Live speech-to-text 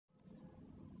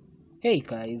Hey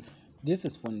guys, this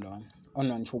is Funda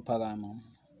on Chupagama.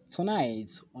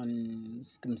 Tonight on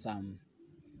Skeem.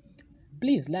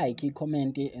 Please like,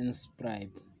 comment, and subscribe.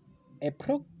 A,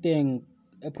 prodigal,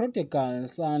 a prodigal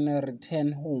son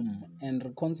returned home and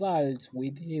reconciled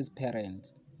with his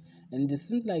parents. And it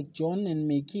seems like John and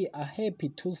Mickey are happy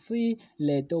to see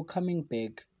Leto coming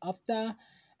back after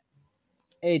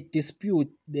a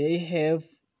dispute they have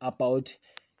about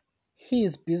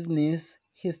his business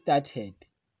he started.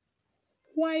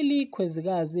 While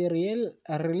Kwezikazi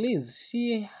released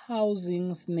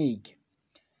she-housing snake,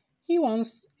 she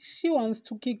wants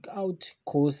to kick out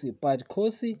Kosi, but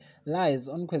Kosi lies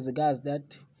on Kwezikazi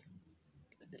that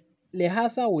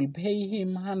Lehasa will pay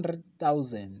him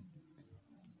 100,000.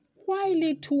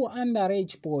 While two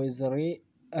underage boys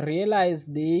realize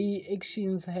their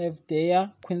actions have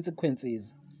their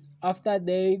consequences after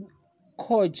they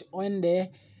coach on the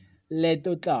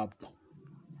Leto Club.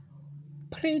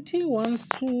 Pretty wants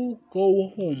to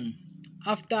go home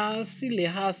after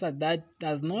Lehasa that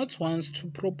does not want to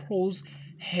propose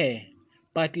her,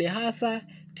 but Lehasa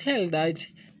tell that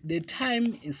the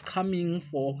time is coming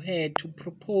for her to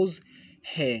propose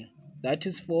her. That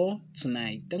is for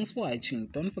tonight. Thanks for watching.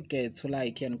 Don't forget to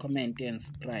like and comment and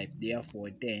subscribe. Therefore,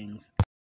 thanks.